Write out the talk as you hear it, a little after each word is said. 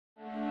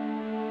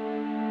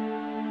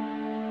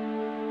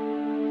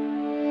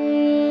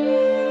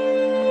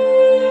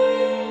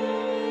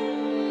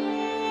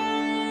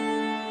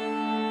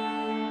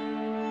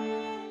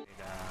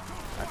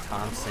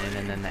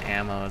then the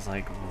ammo is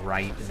like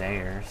right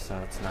there, so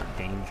it's not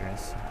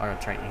dangerous. Or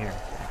it's right here,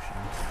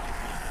 actually.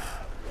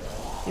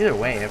 Either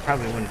way, it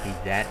probably wouldn't be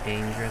that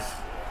dangerous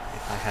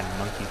if I had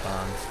monkey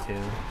bombs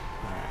too.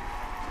 But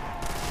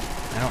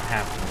I don't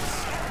have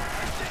those.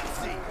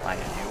 Like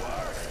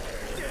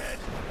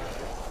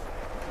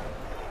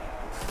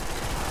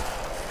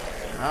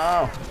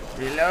oh,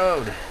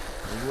 reload.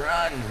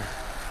 Run.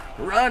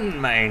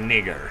 Run, my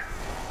nigger.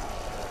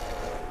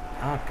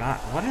 Oh god,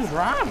 what is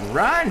wrong?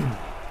 Run!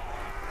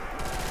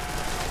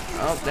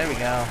 Oh, there we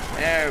go.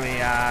 There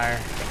we are.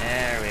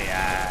 There we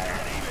are.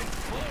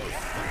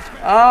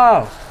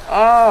 Oh!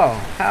 Oh!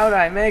 How'd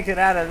I make it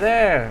out of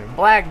there?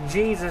 Black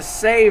Jesus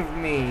saved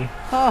me.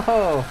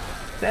 Oh!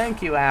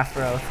 Thank you,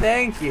 Afro.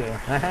 Thank you.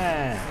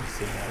 Haha.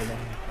 See you over there.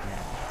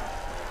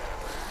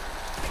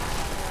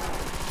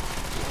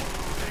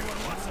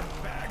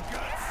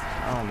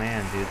 Oh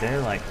man, dude, they're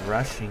like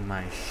rushing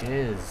my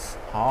shiz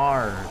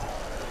hard.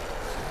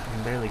 I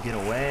can barely get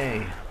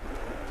away.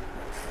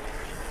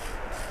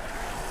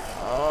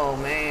 Oh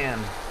man.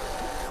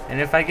 And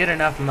if I get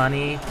enough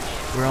money,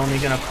 we're only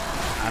gonna,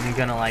 I'm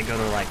gonna like go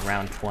to like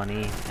round 20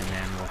 and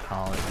then we'll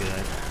call it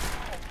good.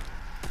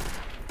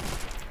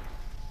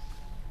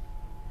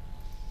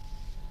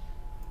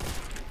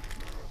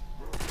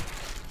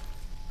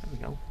 There we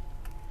go.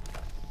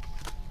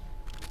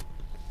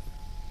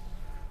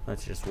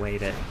 Let's just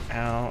wait it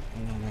out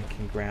and then I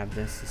can grab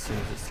this as soon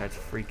as it starts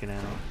freaking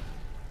out.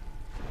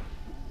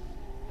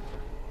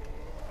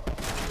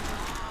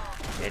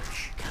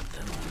 Bitch.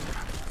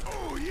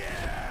 Oh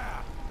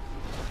yeah.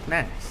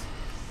 Nice.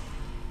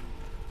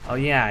 Oh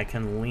yeah, I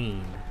can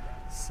lean.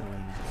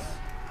 Silliness.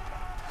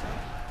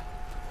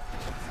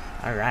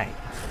 Alright.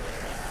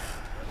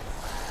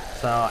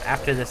 So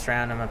after this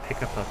round I'm gonna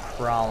pick up a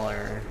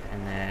crawler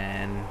and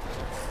then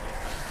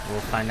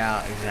we'll find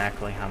out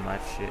exactly how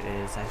much it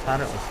is. I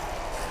thought it was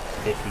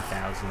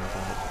 50,000,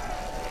 but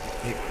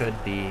it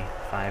could be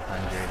 500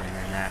 and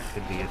then that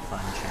could be a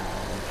fun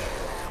challenge.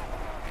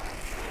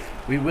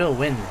 We will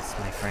win this,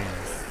 my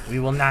friends. We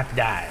will not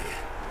die.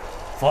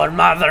 For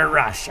Mother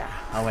Russia.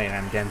 Oh wait,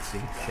 I'm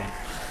Dempsey. Shit.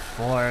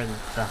 For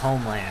the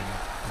homeland.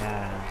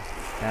 Yeah,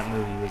 that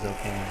movie was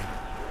okay.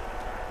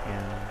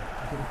 Yeah.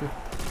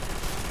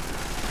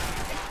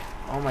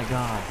 Oh my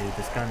god, dude,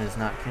 this gun is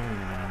not killing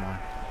me anymore.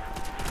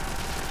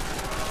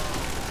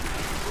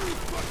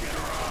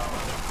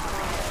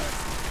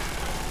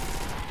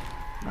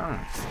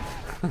 Nice.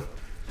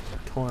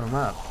 Tore him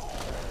up.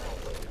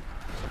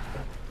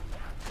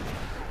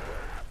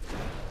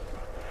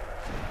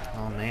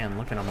 Oh man,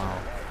 look at them all.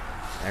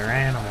 They're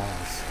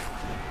animals.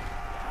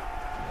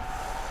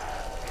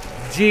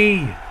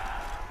 G.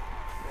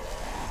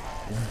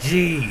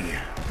 G.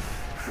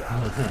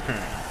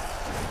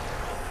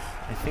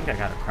 I think I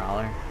got a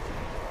crawler.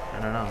 I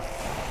don't know. I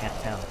can't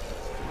tell.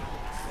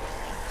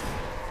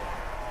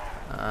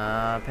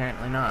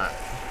 Apparently not.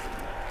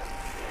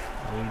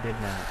 We did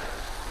not.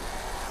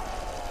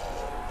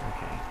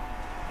 Okay.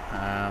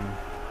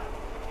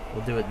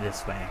 We'll do it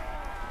this way.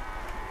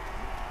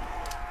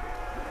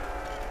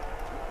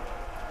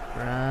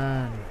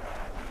 Run.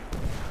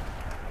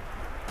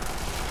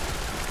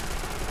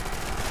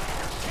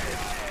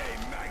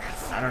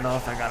 I don't know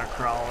if I got a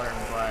crawler,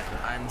 but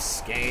I'm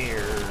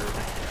scared.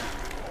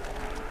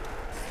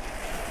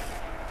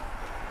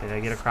 Did I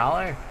get a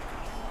crawler?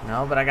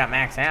 No, but I got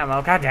max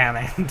ammo. God damn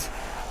it.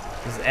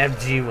 This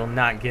FG will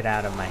not get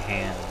out of my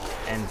hand.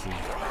 NG.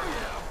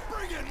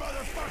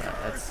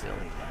 That's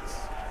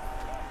silliness.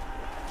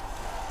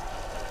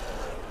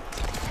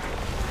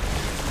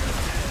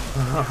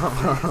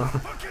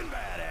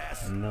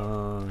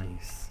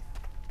 Nice.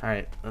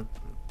 Alright,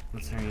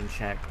 let's hurry and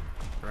check.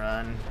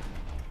 Run.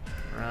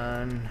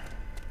 Run.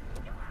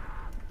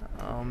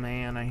 Oh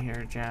man, I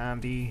hear a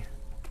zombie.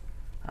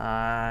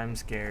 I'm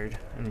scared.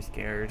 I'm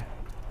scared.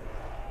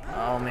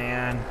 Oh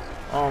man.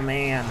 Oh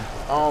man.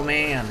 Oh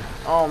man.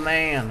 Oh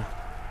man.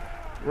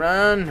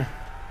 Run.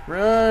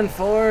 Run,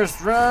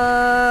 Forrest,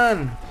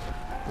 run!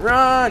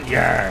 Run!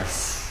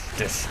 Yes!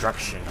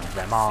 Destruction of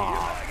them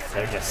all.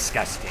 They're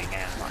disgusting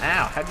animals.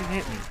 Ow, how'd you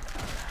hit me?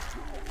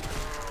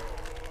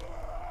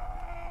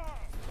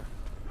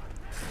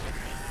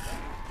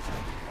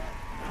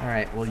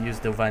 Alright, we'll use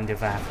the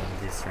Wunderwaffe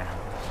this round.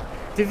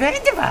 The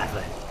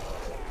Wunderwaffe!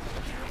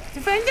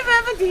 The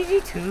Wunderwaffe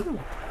DG2!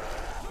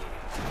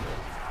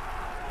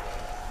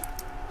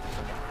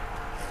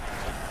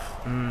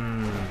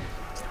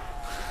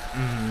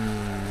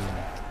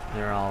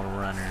 They're all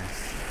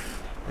runners.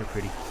 They're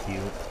pretty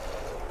cute.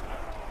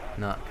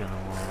 Not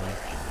gonna lie.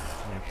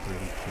 They're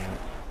pretty cute.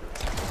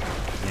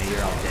 Yeah,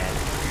 you're all dead.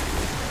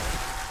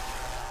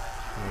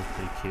 They're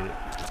pretty cute.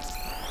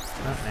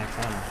 Oh, next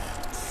ammo.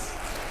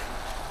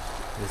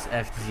 This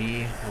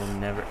MG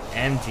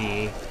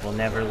will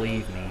never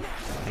leave me.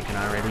 I can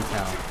already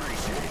tell.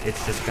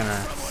 It's just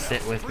gonna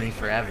sit with me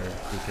forever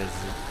because it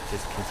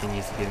just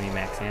continues to give me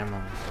max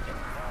ammo.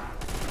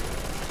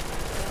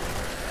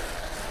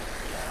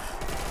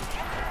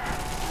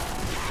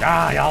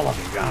 Die, all of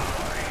you, die.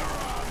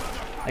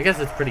 I guess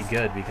it's pretty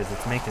good because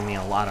it's making me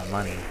a lot of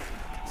money.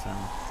 so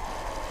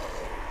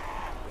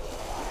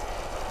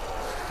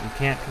you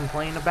can't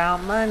complain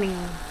about money.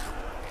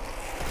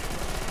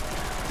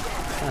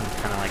 Sounds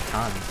kind of like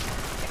Tommy.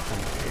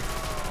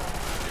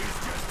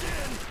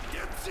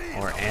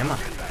 Or am I?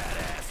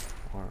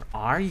 Or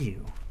are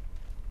you?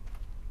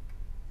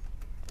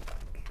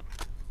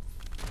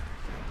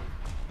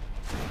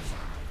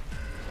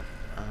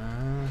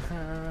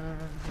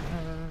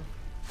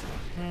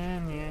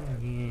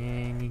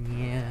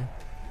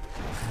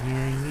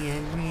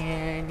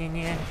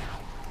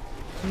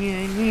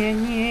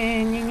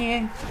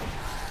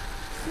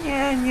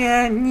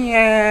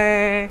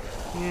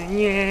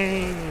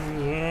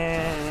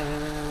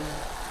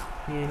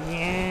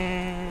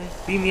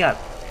 Beam me up.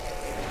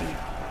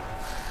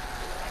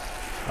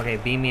 Okay,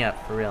 beam me up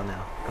for real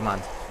now. Come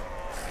on.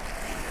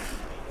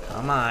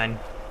 Come on.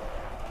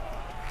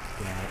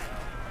 Yeah.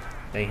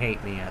 They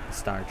hate me at the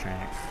Star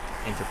Trek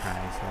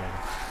Enterprise,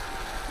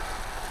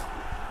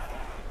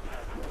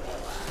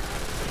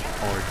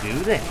 or do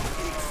they?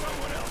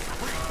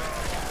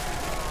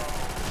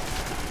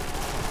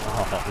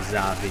 Oh,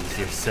 zombies,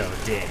 you're so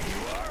dead.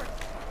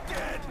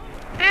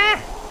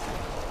 Ah!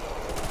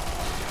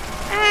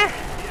 Ah!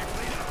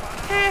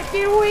 Ah,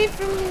 get away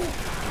from me!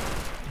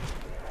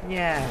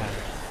 Yeah.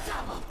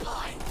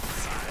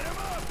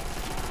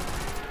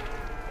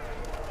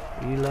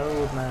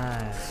 Reload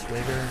my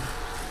swigger.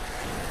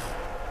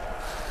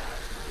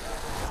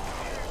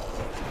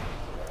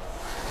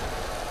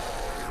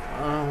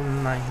 Oh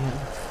man.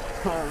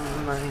 Oh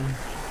man.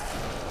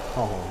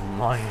 Oh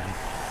man.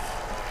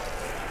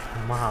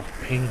 My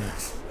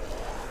penis.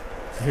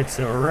 It's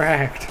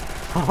erect.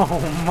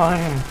 Oh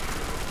man.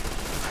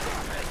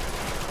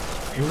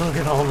 Look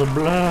at all the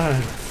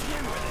blood.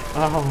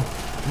 Oh,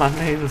 my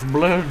name's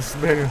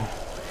Bloodspill.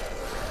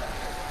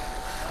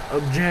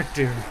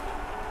 Objective.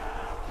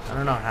 I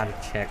don't know how to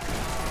check.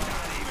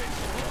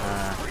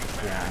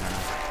 Yeah, I know.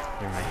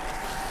 You're right.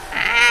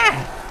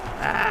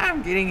 Ah!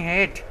 I'm getting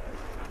hit.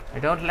 I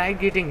don't like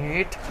getting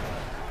hit.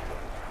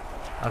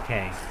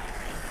 Okay.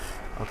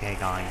 Okay,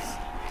 guys.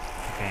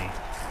 Okay.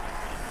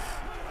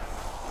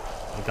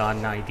 I got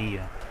an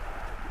idea.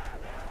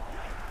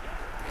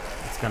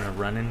 It's gonna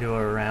run into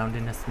a round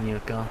in a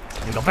snooker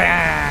and go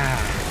BAM!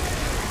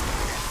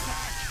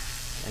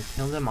 I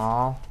killed them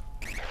all.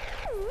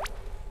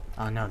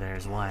 Oh no,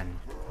 there's one.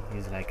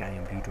 He's like, I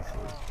am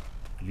beautiful.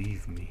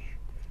 Leave me.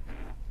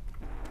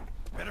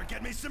 Better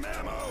get me some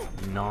ammo.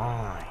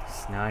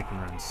 Nice. Now I can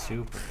run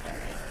super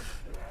fast.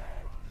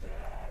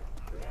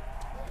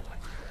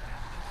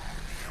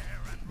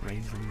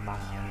 Raising my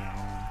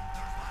own.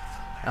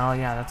 Oh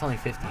yeah, that's only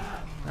 50.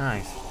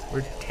 Nice.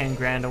 We're 10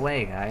 grand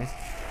away, guys.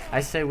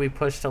 I say we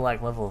push to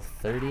like level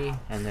 30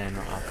 and then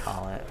I'll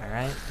call it,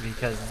 alright?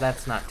 Because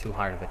that's not too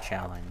hard of a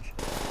challenge.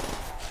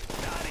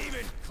 Not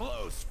even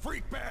close,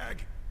 freak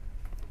bag.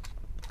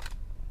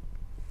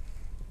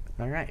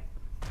 Alright.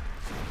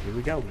 Here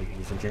we go,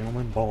 ladies and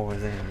gentlemen,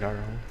 boys and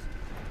girls.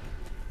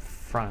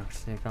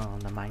 Frogstick on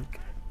the mic.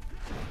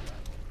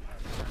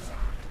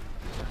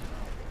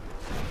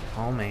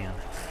 Oh man,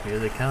 here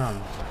they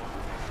come.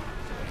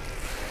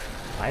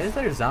 Why is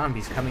there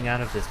zombies coming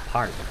out of this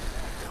park?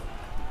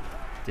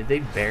 Did they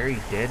bury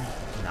dead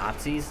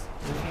Nazis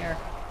in here?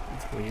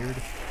 It's weird.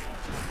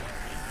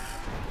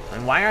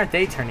 And why aren't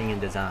they turning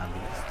into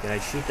zombies? Did I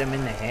shoot them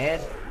in the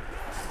head?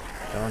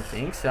 Don't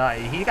think so.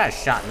 He got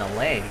shot in the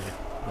leg,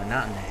 but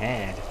not in the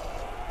head.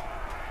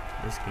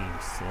 This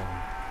game's silly.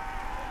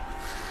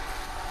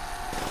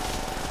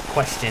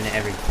 Question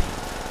everything.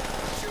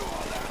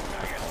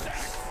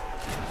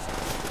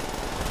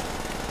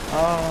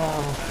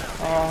 Oh,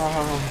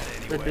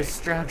 the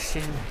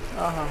destruction.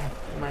 Oh,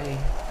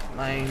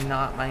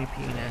 not my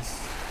penis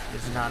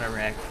is not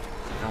erect.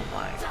 Don't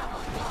lie.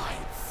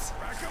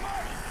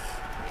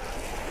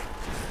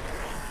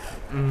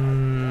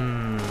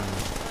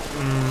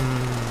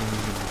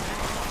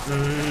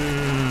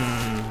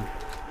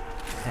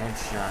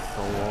 Headshot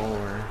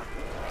galore.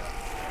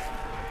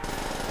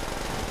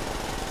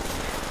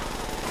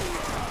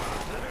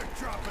 They're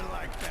dropping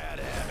like bad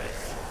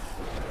habits.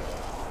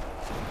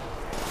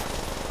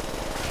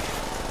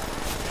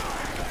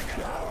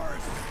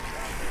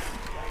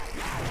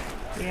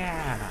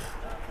 Yeah,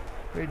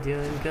 we're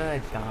doing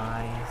good,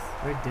 guys.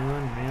 We're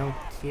doing real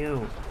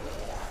cute.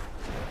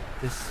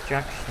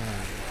 Destruction.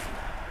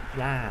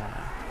 Yeah.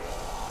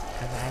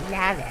 'Cause I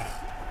love it.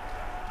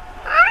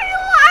 I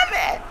love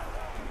it!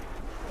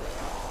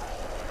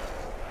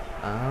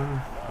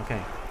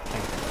 Okay.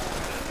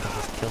 I'll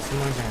just kill some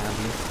more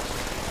zombies.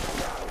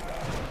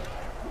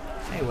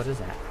 Hey, what is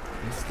that?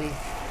 Misty?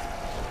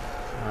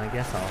 Well, I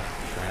guess I'll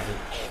grab it.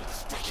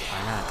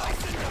 Why not?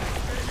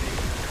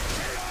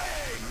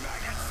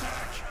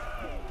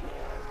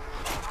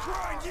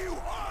 Grind you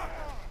up!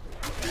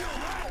 Feel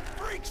that,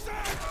 freak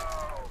sack?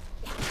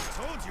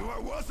 Told you I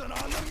wasn't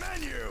on the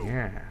menu!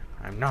 Yeah,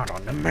 I'm not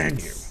on the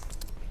menu.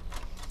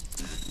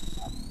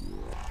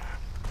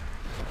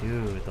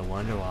 Dude, the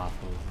Wonder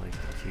Waffle is like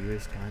the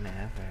cutest kind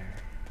ever.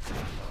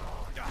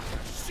 Ah,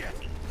 shit!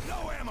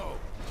 No ammo!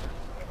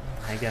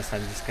 I I guess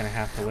I'm just gonna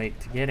have to wait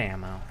to get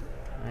ammo.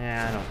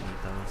 Yeah, I don't need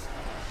those.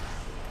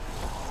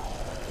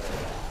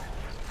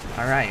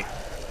 Alright.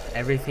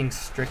 Everything's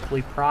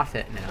strictly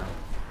profit now.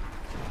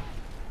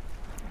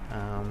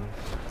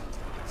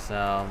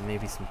 So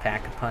maybe some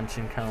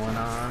pack-a-punching going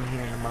on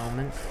here in a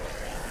moment.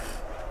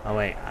 Oh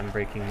wait, I'm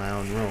breaking my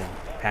own rule.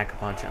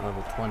 Pack-a-punch at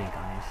level 20,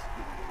 guys.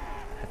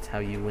 That's how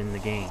you win the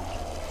game.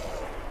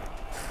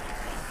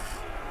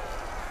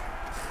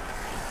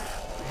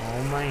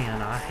 Oh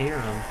man, I hear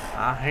him.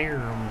 I hear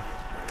him.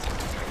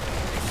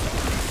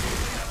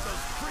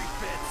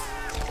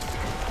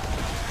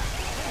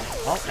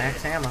 Oh,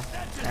 max ammo.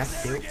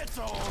 That's cute.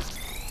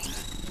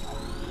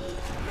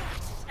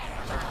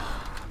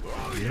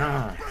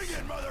 Nice.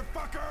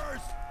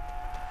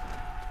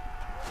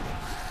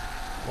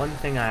 One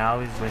thing I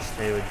always wish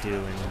they would do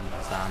in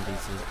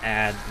zombies is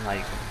add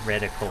like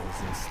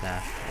reticles and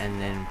stuff. And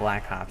then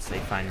Black Ops, they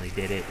finally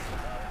did it.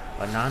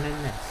 But not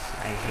in this.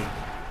 I hate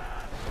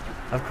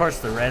it. Of course,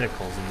 the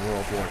reticles in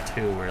World War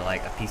II were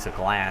like a piece of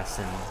glass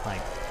and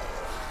like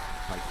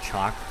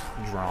chalk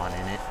drawn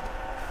in it.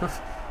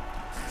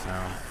 So,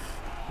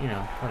 you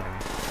know, whatever.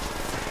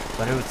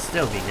 But it would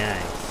still be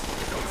nice.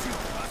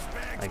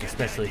 Like,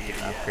 especially if you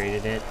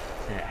upgraded it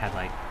and it had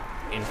like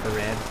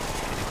infrared.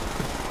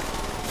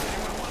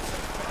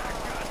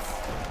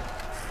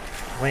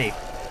 Wait,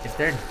 if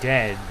they're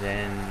dead,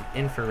 then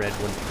infrared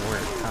wouldn't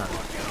work, huh?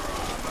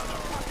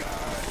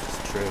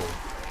 It's true.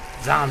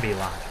 Zombie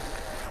logic.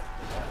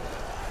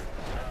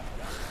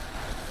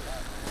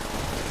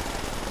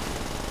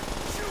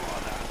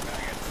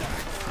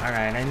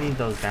 Alright, I need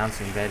those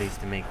bouncing betties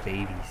to make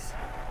babies.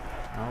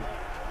 Oh.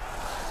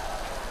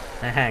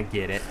 I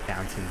get it.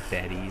 Bouncing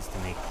betties to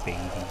make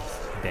babies.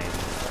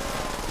 Betties.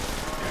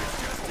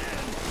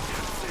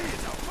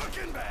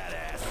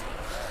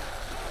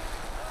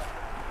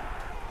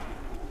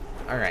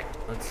 Alright,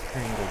 let's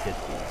try and go get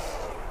these.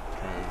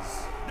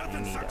 Because we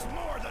need them.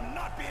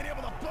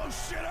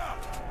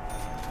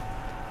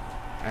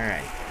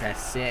 Alright,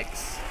 that's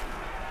 6.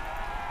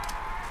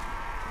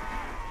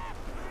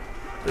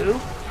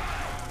 Boop.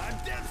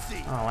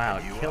 Oh wow,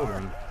 it killed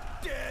him.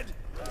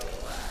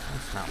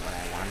 That's not what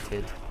I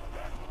wanted.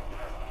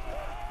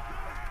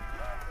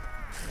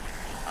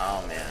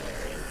 Oh man.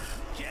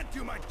 Can't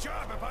do my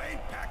job if I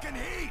ain't packing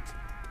heat.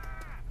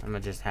 I'm gonna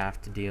just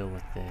have to deal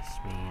with this,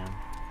 man.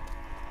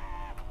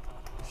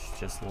 It's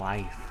just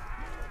life.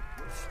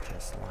 It's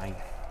just life.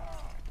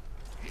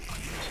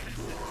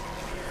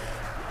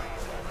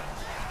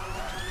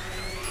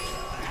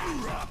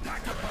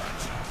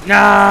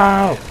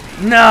 No!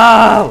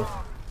 No!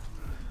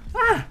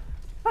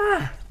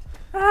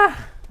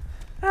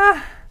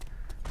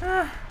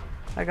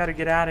 I gotta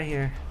get out of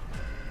here.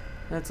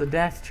 That's a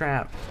death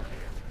trap.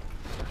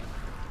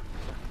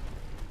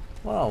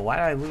 Whoa, why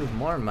did I lose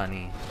more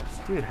money?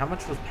 Dude, how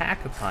much was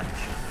Pack-a-Punch?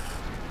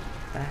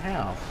 The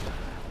hell?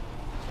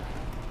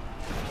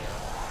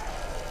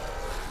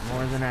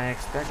 More than I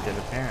expected,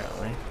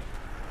 apparently.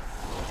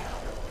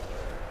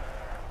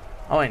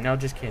 Oh wait, no,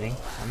 just kidding.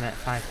 I'm at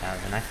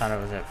 5,000. I thought I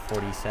was at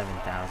 47,000.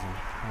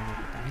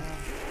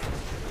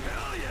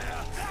 Hell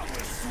yeah, that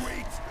was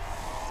sweet.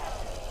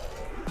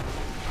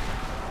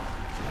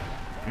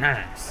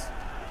 Nice.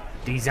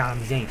 These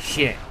zombies ain't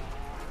shit.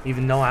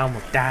 Even though I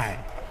almost died.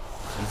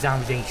 These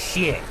zombies ain't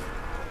shit.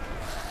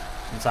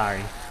 I'm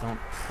sorry. Don't,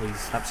 please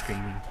stop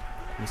screaming.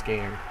 I'm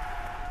scared.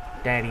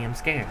 Daddy, I'm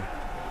scared.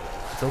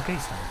 It's okay,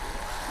 son.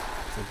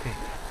 It's okay.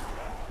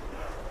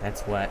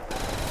 That's what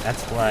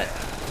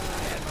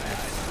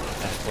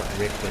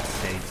Rick would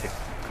say to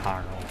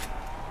Carl.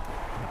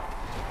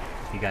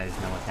 If you guys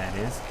know what that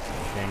is,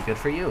 then good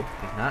for you.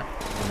 If not,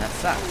 then that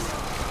sucks.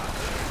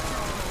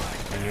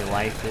 And your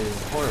life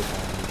is horrible,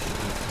 and you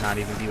should not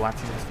even be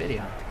watching this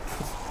video.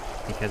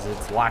 Because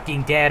it's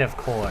Walking Dead, of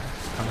course.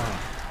 Come on.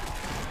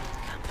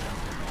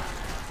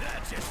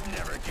 That just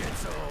never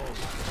gets old.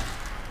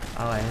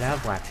 Oh, I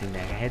love watching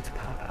their heads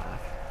pop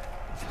off.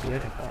 It's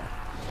beautiful.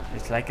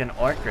 It's like an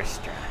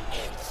orchestra.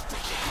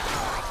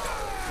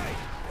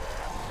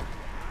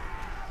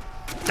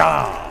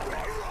 Oh!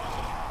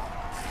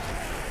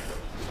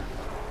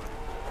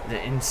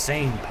 The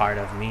insane part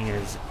of me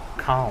is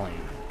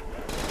calling.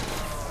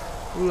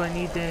 Ooh, I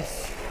need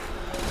this.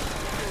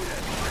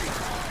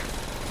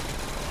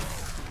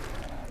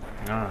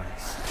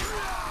 Nice.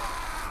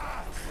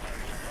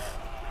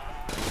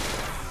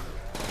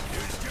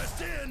 News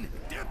just in.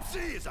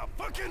 Dipsy is a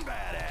fucking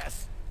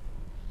badass.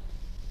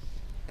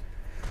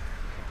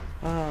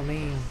 Oh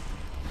man.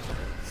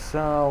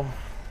 So,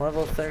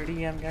 level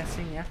 30, I'm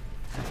guessing. Yeah,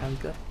 that sounds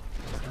good.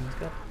 That sounds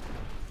good.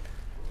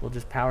 We'll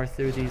just power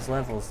through these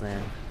levels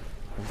then.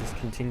 We'll just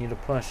continue to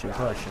push and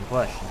push and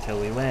push until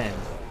we win.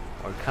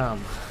 Or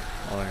come.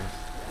 Or,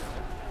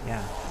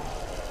 yeah.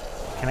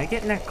 Can I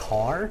get in that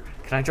car?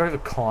 Can I drive a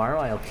car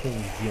while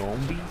killing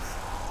zombies?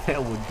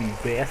 That would be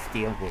best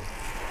ever.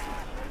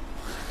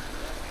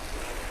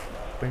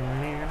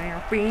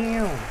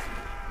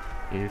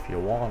 If you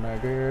wanna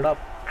get up,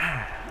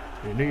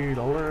 you need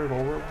a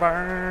little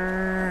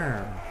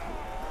burn.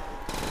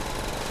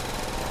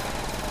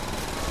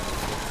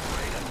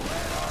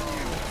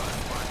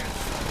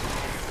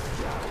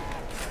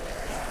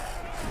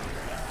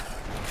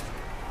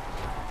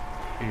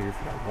 If you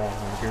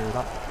wanna get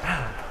up,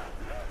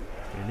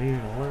 you need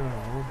a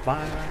little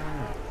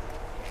fire.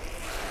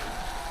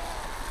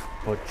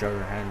 Put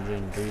your hands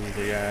into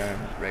the air,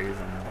 raise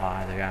them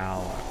by the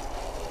hour.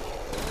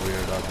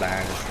 We're the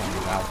baddest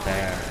ones out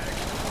there.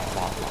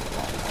 Blah, blah, blah,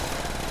 blah.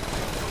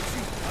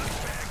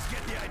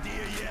 Get the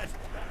idea yet?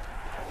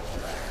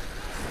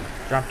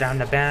 Drop down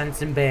the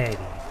Benson, baby.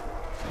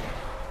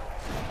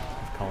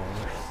 Of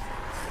course.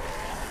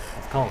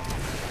 Of course.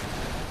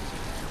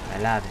 I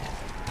love it.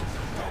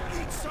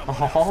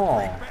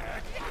 Oh,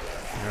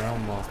 you're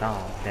almost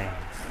all dead.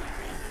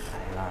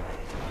 I love it.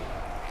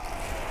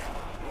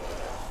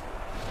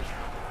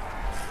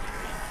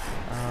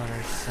 Oh,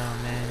 there's so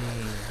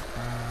many.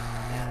 Oh,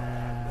 no.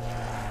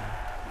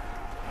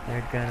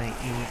 They're gonna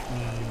eat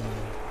me.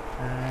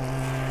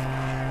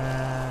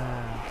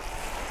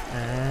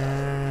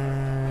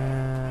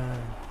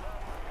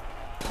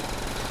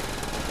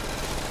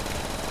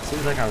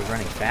 Seems like I was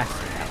running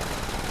faster now.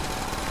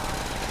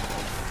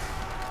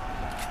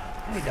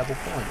 Hey, double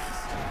points.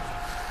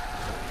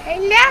 I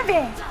love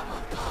it.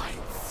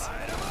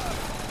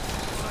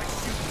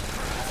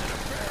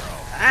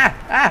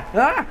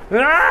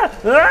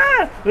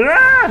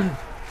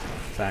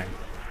 Sorry,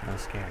 I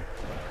was scared.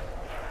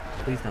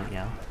 Please don't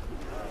yell.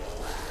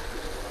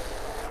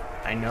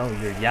 I know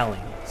you're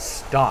yelling.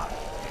 Stop,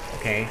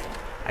 okay?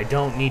 I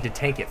don't need to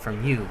take it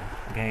from you,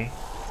 okay?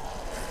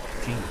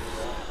 Gee.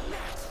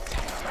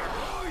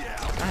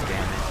 God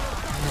damn it.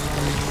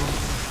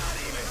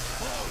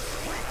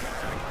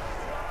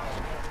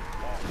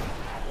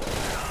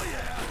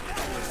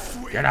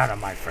 Get out of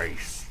my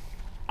face.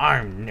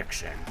 I'm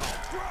Nixon.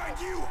 Grind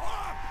you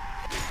up!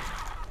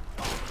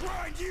 I'll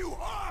grind you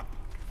up!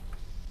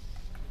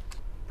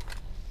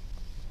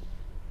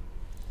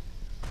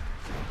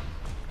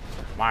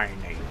 My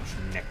name's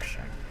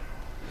Nixon.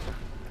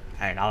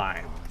 And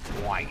I'm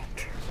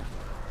white.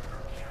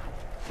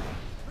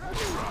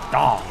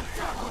 Dog.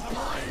 Double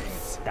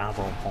points.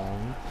 Double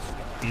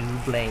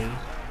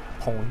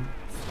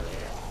points.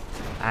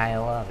 I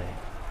love it.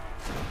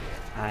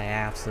 I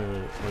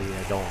absolutely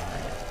adore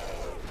it.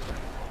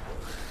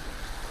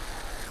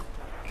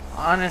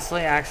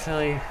 Honestly,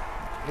 actually,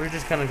 we're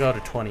just gonna go to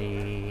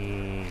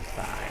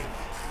 25.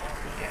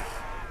 Yeah.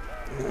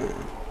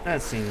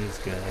 That seems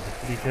good,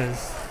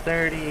 because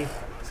 30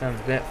 sounds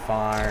a bit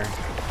far,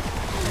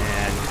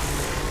 and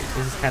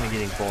this is kind of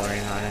getting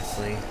boring,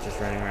 honestly, just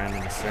running around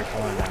in a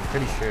circle, and I'm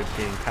pretty sure it's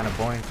getting kind of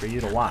boring for you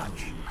to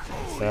watch.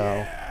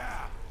 So,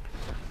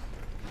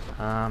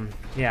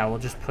 yeah, we'll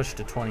just push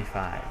to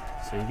 25,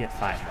 so you get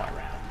 5 more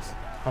rounds.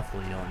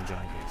 Hopefully you'll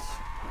enjoy this,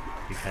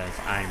 because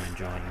I'm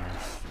enjoying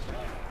this.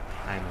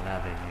 I'm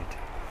loving it.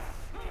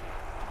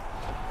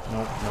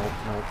 Nope, nope,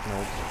 nope,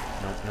 nope,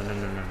 nope, no, no,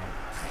 no, no, no.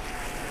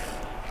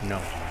 No.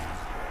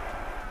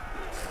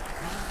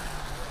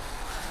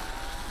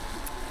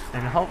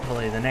 And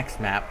hopefully the next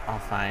map I'll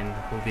find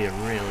will be a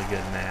really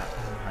good map.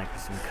 Like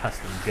some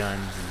custom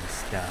guns and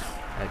stuff.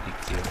 That'd be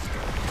cute.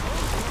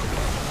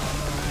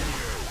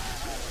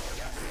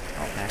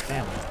 Oh, max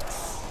ammo.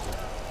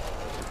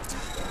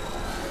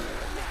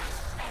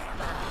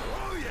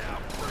 Oh yeah,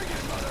 bring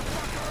it,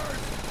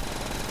 motherfuckers!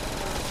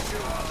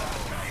 Shoot all that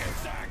banging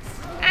sacks!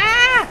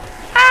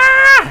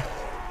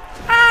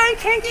 I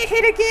can't get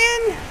hit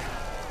again!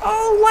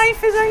 Oh,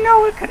 life as I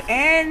know it could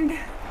end!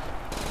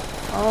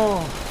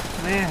 Oh,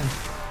 man.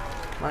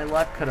 My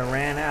luck could have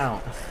ran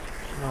out.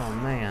 Oh,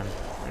 man.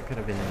 That could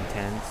have been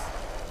intense.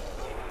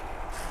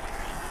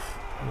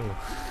 Ooh.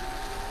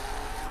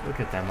 Look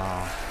at them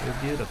all. They're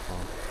beautiful.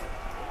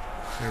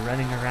 They're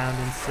running around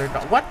in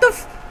circles. What the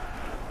f-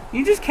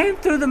 You just came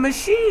through the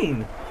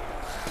machine!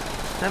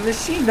 That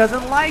machine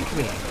doesn't like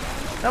me.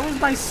 That was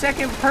my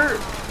second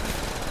perk.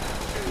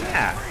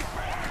 Yeah.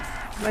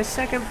 My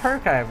second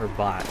perk I ever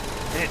bought.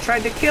 And it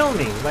tried to kill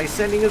me by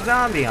sending a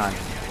zombie on me.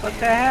 What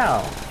the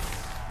hell?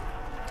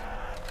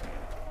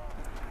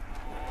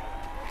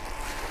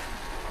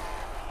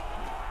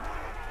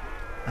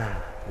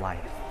 Life.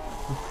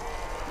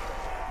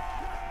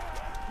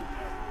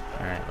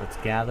 Alright, let's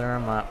gather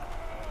them up.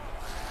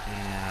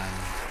 And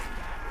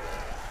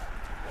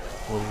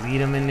we'll lead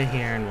them into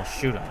here and we'll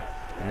shoot them.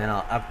 And then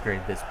I'll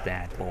upgrade this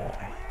bad boy.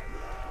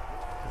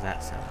 'Cause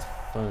that sounds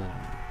fun.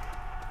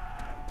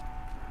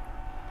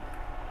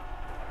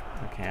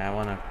 Okay, I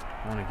wanna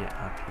get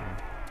up here,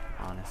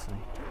 honestly.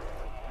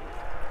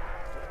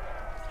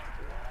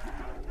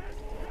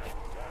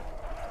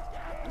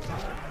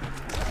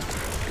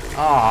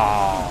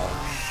 Oh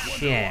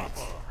shit.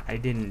 I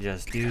didn't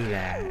just do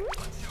that.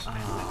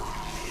 Oh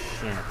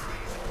shit.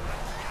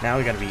 Now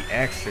we gotta be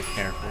extra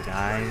careful,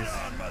 guys.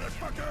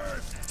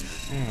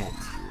 Shit.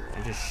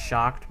 I just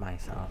shocked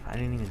myself. I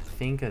didn't even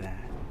think of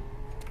that.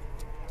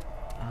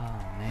 Oh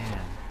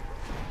man.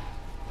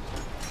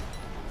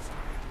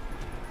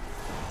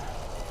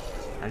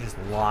 I just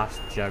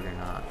lost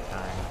Juggernaut,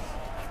 guys.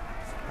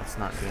 That's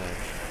not good.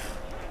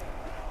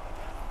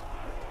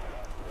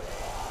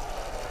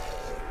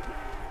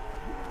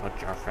 Put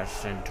your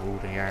fists into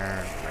the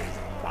air, raise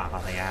them by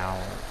the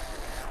hour.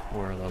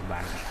 We're a little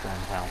back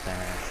ones out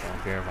there, so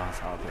give us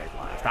a big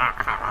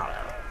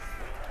life.